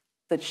work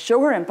that show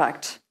her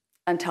impact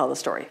and tell the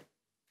story.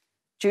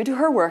 Due to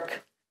her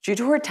work, due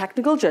to her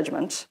technical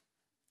judgment,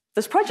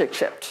 this project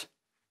shipped.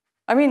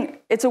 I mean,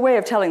 it's a way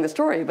of telling the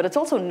story, but it's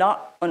also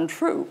not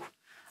untrue.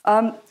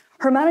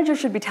 Her manager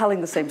should be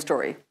telling the same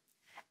story.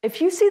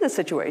 If you see the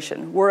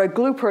situation where a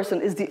glue person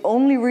is the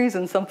only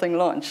reason something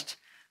launched,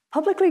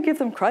 publicly give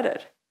them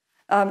credit.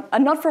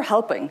 And not for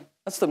helping.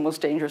 That's the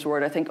most dangerous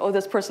word, I think. Oh,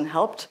 this person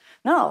helped.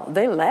 No,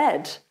 they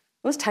led.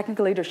 It was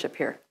technical leadership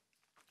here.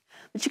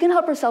 But she can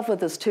help herself with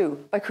this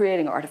too by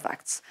creating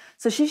artifacts.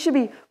 So she should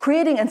be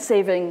creating and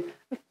saving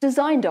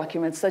design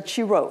documents that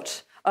she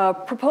wrote,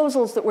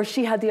 proposals where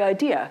she had the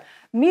idea,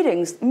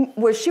 meetings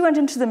where she went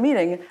into the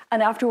meeting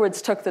and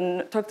afterwards took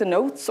the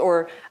notes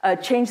or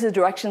changed the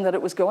direction that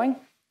it was going.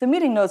 The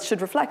meeting notes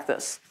should reflect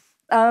this.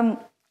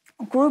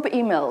 Group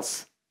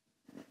emails.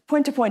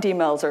 Point-to-point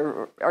emails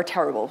are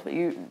terrible.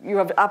 You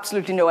have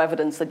absolutely no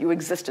evidence that you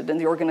existed in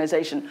the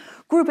organization.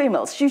 Group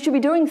emails. She should be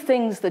doing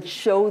things that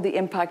show the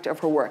impact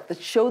of her work,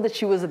 that show that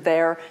she was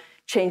there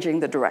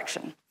changing the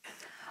direction.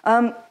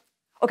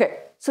 Okay,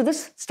 so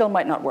this still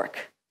might not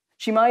work.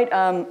 She might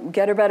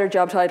get a better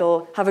job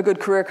title, have a good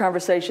career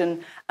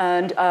conversation,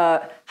 and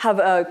have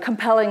a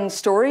compelling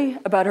story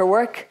about her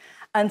work,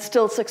 and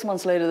still 6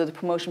 months later, the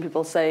promotion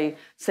people say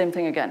same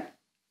thing again.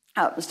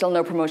 Still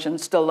no promotion,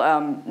 still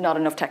not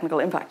enough technical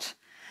impact.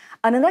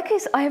 And in that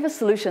case, I have a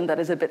solution that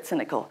is a bit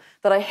cynical,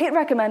 that I hate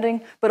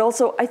recommending, but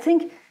also I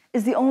think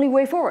is the only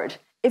way forward.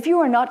 If you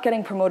are not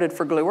getting promoted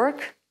for glue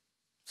work,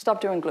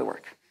 stop doing glue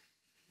work.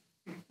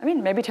 I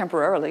mean, maybe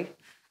temporarily.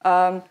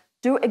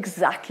 Do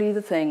exactly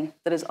the thing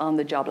that is on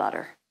the job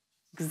ladder.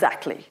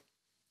 Exactly.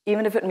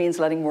 Even if it means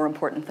letting more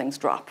important things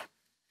drop.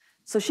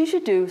 So she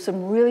should do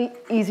some really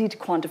easy to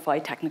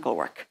quantify technical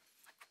work.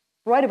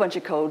 Write a bunch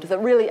of code that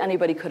really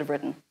anybody could have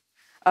written.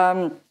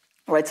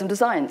 Write some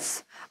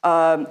designs.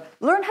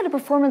 Learn how to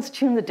performance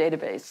tune the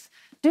database.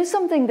 Do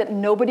something that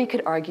nobody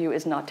could argue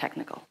is not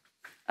technical.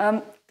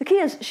 The key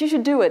is she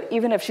should do it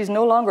even if she's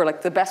no longer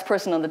like the best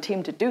person on the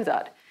team to do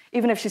that,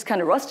 even if she's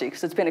kind of rusty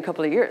because it's been a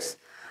couple of years.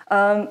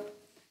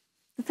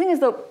 The thing is,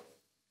 though,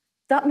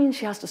 that means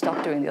she has to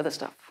stop doing the other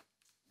stuff.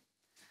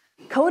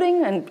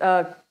 Coding and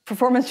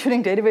performance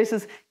tuning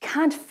databases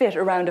can't fit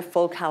around a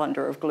full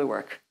calendar of glue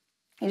work.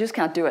 You just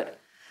can't do it.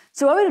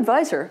 So I would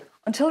advise her,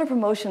 until her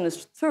promotion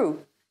is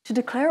through, to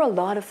declare a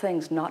lot of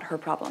things not her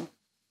problem.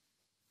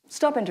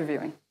 Stop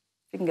interviewing.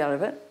 If you can get out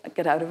of it,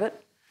 get out of it.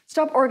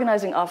 Stop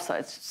organizing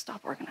offsites.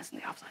 Stop organizing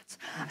the offsites.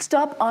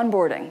 Stop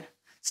onboarding.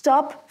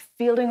 Stop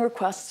fielding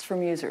requests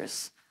from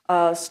users.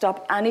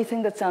 Stop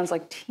anything that sounds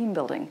like team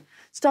building.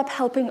 Stop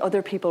helping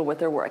other people with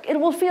their work. It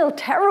will feel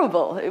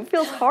terrible. It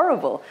feels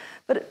horrible,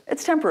 but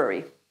it's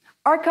temporary.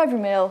 Archive your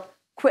mail.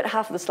 Quit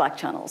half of the Slack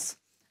channels.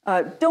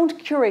 Don't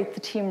curate the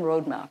team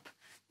roadmap.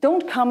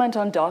 Don't comment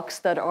on docs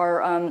that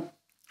are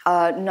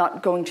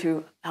not going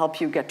to help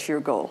you get to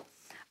your goal.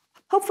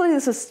 Hopefully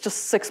this is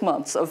just 6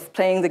 months of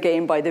playing the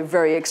game by the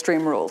very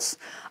extreme rules.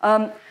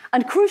 And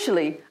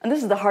crucially, and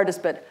this is the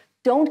hardest bit,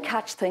 don't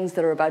catch things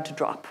that are about to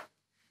drop.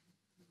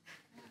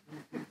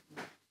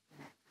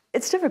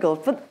 It's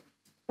difficult, but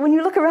when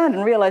you look around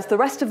and realize the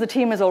rest of the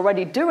team is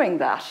already doing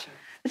that,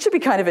 it should be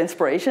kind of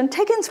inspiration.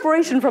 Take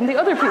inspiration from the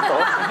other people.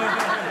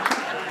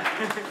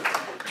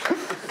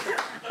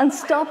 And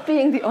stop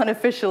being the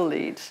unofficial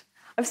lead.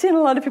 I've seen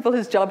a lot of people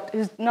whose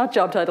not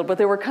job title, but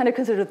they were kind of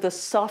considered the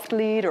soft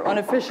lead or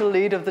unofficial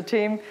lead of the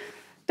team.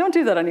 Don't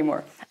do that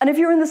anymore. And if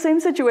you're in the same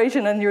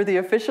situation and you're the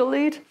official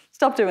lead,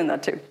 stop doing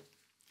that too.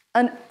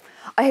 And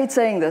I hate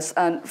saying this,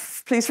 and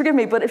please forgive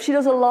me, but if she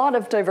does a lot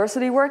of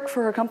diversity work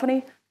for her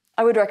company,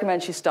 I would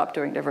recommend she stop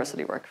doing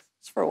diversity work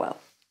just for a while.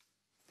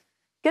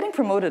 Getting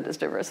promoted is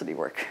diversity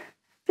work.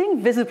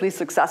 Being visibly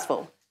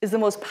successful is the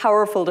most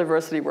powerful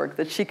diversity work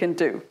that she can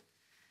do.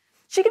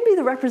 She can be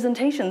the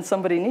representation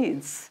somebody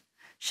needs.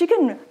 She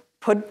can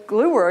put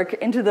glue work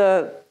into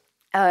the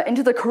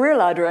career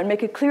ladder and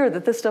make it clear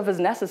that this stuff is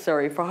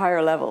necessary for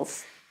higher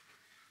levels.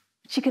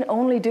 She can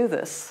only do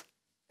this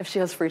if she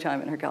has free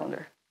time in her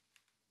calendar.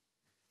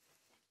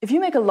 If you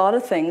make a lot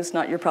of things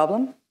not your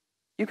problem,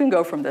 you can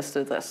go from this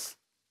to this.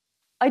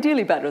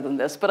 Ideally better than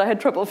this, but I had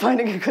trouble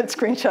finding a good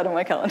screenshot of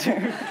my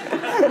calendar.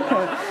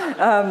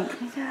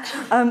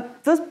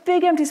 Those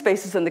big empty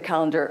spaces in the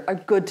calendar are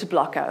good to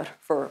block out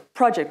for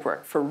project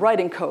work, for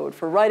writing code,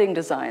 for writing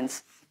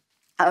designs,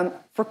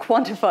 for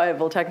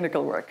quantifiable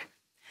technical work.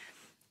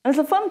 And it's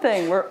a fun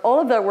thing where all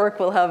of that work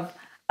will have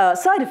a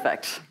side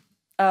effect.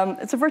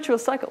 It's a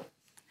virtuous cycle.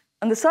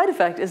 And the side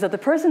effect is that the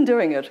person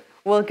doing it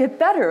will get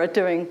better at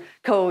doing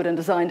code and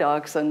design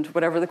docs and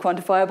whatever the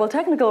quantifiable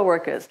technical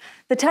work is.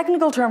 The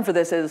technical term for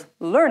this is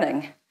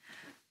learning.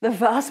 The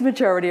vast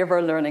majority of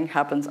our learning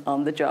happens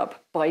on the job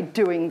by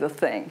doing the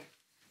thing.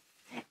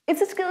 If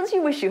the skills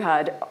you wish you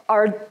had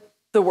are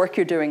the work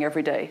you're doing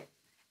every day,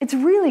 it's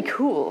really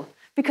cool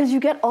because you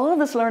get all of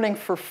this learning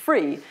for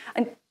free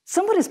and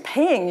somebody's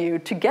paying you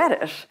to get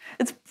it.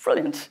 It's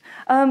brilliant.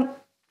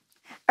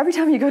 Every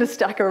time you go to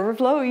Stack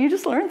Overflow, you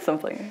just learn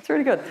something. It's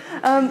really good.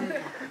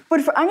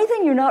 But for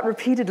anything you're not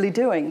repeatedly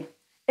doing,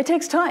 it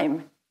takes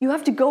time. You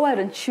have to go out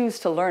and choose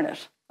to learn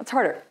it. That's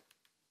harder.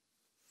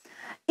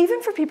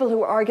 Even for people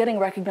who are getting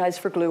recognized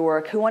for glue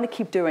work, who want to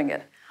keep doing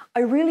it, I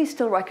really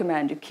still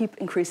recommend you keep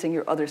increasing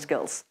your other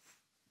skills.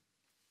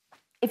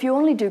 If you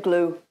only do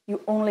glue,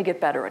 you only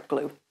get better at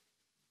glue.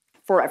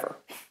 Forever.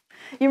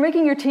 You're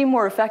making your team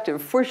more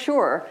effective, for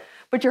sure,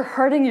 but you're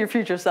hurting your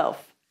future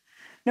self.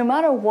 No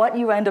matter what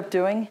you end up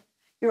doing,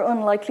 you're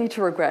unlikely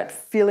to regret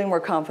feeling more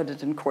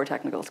confident in core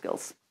technical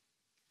skills.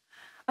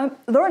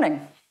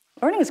 Learning.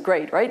 Learning is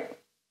great, right?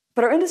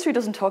 But our industry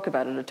doesn't talk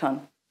about it a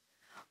ton.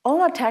 All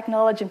that tech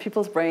knowledge in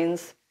people's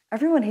brains,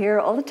 everyone here,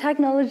 all the tech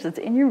knowledge that's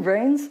in your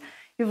brains,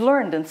 you've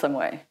learned in some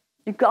way.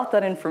 You've got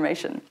that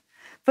information.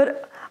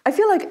 But I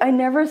feel like I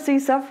never see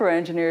software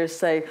engineers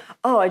say,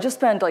 oh, I just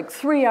spent like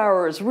 3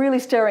 hours really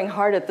staring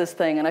hard at this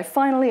thing, and I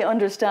finally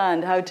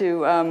understand how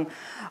to, I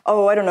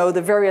don't know,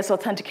 the various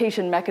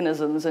authentication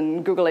mechanisms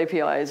and Google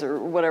APIs or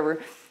whatever.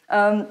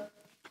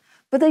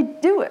 But they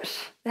do it.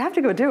 They have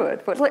to go do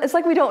it. But it's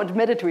like we don't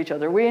admit it to each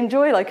other. We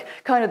enjoy like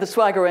kind of the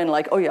swagger in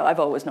like, oh yeah,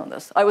 I've always known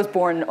this. I was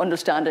born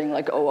understanding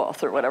like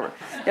OAuth or whatever.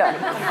 Yeah.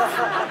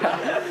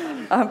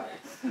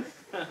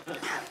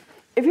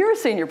 If you're a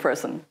senior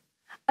person,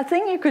 a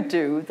thing you could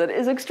do that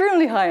is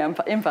extremely high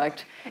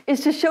impact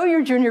is to show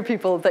your junior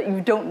people that you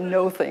don't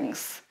know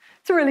things.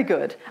 It's really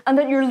good. And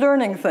that you're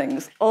learning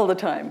things all the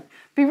time.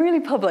 Be really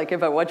public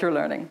about what you're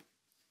learning.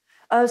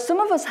 Some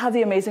of us have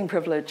the amazing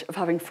privilege of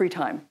having free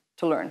time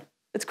to learn.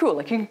 It's cool.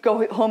 Like you can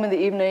go home in the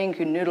evening, you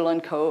can noodle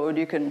on code,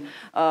 you can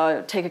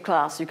take a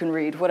class, you can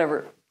read,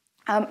 whatever.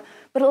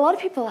 But a lot of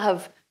people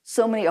have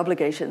so many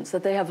obligations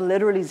that they have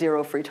literally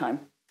zero free time.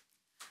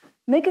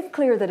 Make it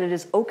clear that it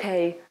is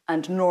okay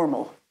and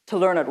normal to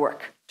learn at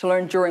work, to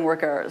learn during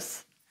work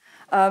hours.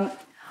 I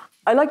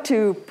like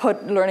to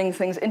put learning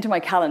things into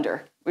my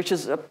calendar, which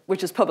is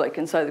public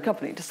inside the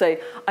company, to say,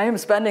 I am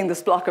spending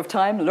this block of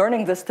time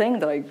learning this thing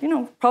that I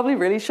probably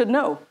really should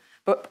know.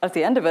 But at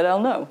the end of it, I'll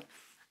know.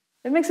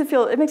 It makes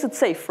it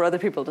safe for other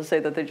people to say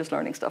that they're just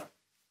learning stuff.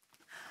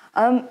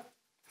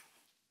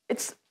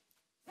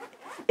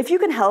 If you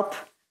can help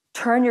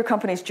turn your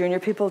company's junior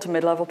people to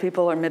mid-level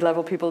people or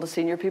mid-level people to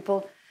senior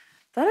people,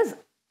 that is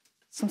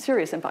some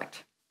serious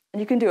impact. And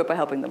you can do it by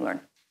helping them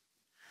learn.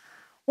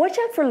 Watch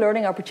out for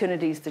learning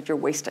opportunities that you're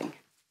wasting.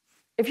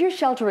 If you're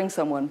sheltering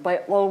someone by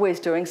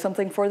always doing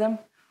something for them,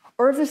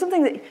 or if there's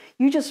something that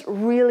you just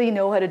really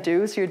know how to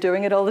do, so you're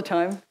doing it all the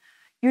time,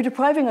 you're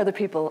depriving other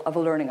people of a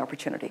learning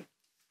opportunity.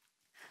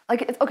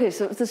 Okay,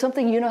 so if there's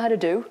something you know how to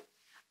do,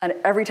 and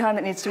every time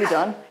it needs to be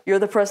done, you're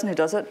the person who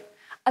does it,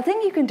 a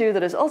thing you can do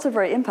that is also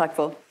very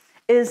impactful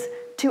is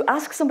to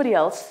ask somebody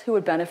else who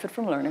would benefit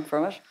from learning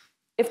from it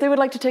if they would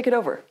like to take it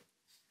over.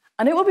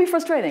 And it will be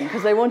frustrating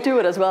because they won't do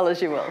it as well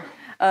as you will.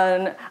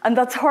 And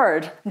that's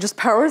hard. Just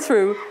power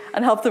through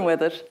and help them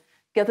with it.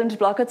 Get them to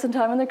block out some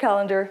time on their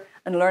calendar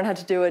and learn how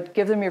to do it.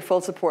 Give them your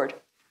full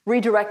support.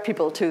 Redirect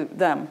people to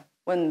them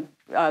when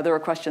there are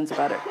questions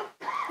about it.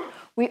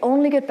 We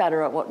only get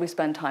better at what we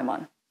spend time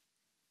on.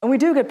 And we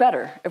do get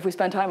better if we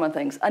spend time on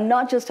things, and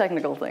not just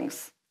technical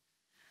things.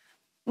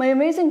 My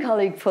amazing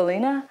colleague,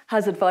 Paulina,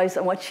 has advice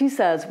on what she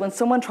says when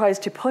someone tries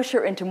to push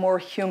her into more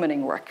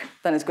humaning work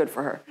than is good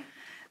for her.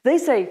 They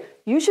say,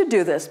 you should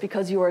do this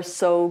because you are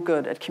so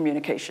good at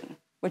communication,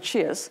 which she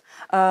is.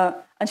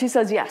 And she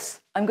says, yes,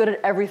 I'm good at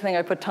everything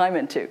I put time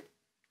into.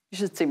 You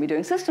should see me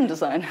doing system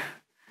design.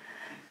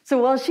 So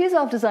while she's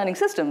off designing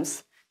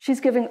systems,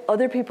 she's giving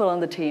other people on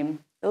the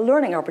team a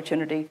learning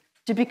opportunity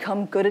to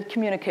become good at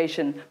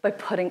communication by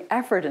putting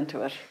effort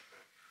into it.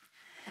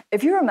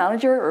 If you're a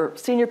manager or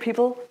senior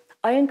people,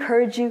 I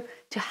encourage you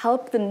to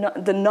help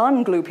the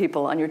non-glue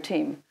people on your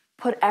team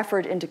put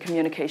effort into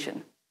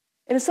communication.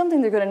 It is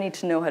something they're going to need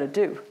to know how to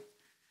do.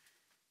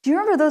 Do you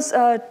remember those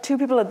two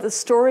people at the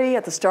story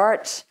at the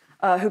start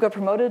who got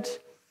promoted?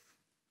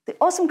 The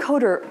awesome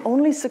coder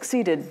only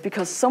succeeded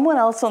because someone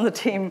else on the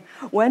team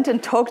went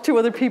and talked to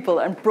other people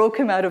and broke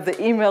him out of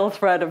the email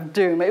thread of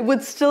doom. It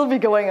would still be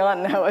going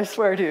on now, I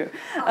swear to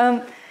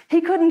you.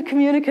 He couldn't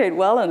communicate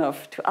well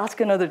enough to ask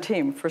another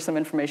team for some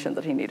information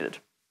that he needed.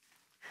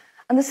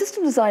 And the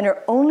system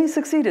designer only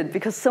succeeded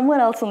because someone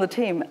else on the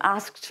team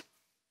asked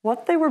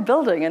what they were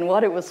building and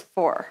what it was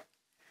for.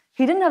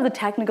 He didn't have the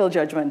technical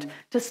judgment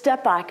to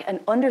step back and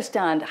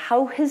understand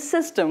how his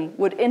system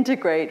would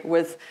integrate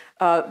with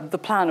the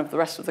plan of the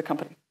rest of the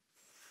company.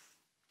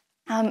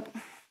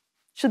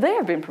 Should they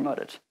have been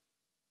promoted?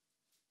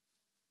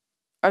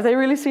 Are they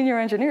really senior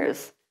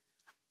engineers?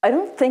 I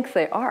don't think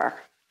they are.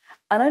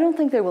 And I don't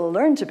think they will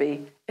learn to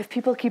be if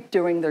people keep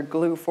doing their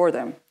glue for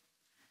them.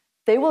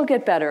 They will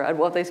get better at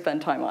what they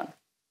spend time on.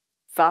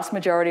 Vast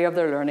majority of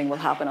their learning will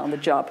happen on the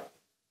job.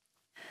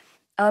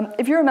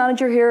 If you're a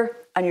manager here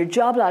and your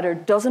job ladder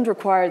doesn't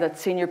require that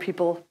senior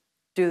people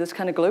do this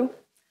kind of glue,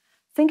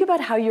 think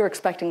about how you're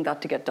expecting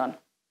that to get done.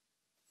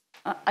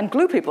 And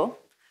glue people,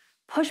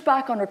 push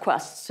back on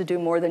requests to do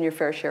more than your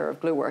fair share of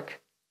glue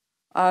work.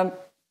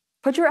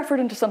 Put your effort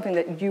into something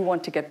that you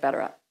want to get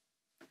better at.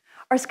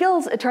 Our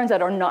skills, it turns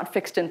out, are not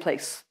fixed in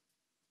place.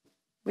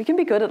 We can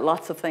be good at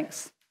lots of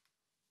things.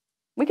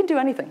 We can do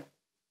anything.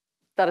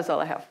 That is all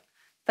I have.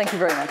 Thank you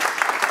very much.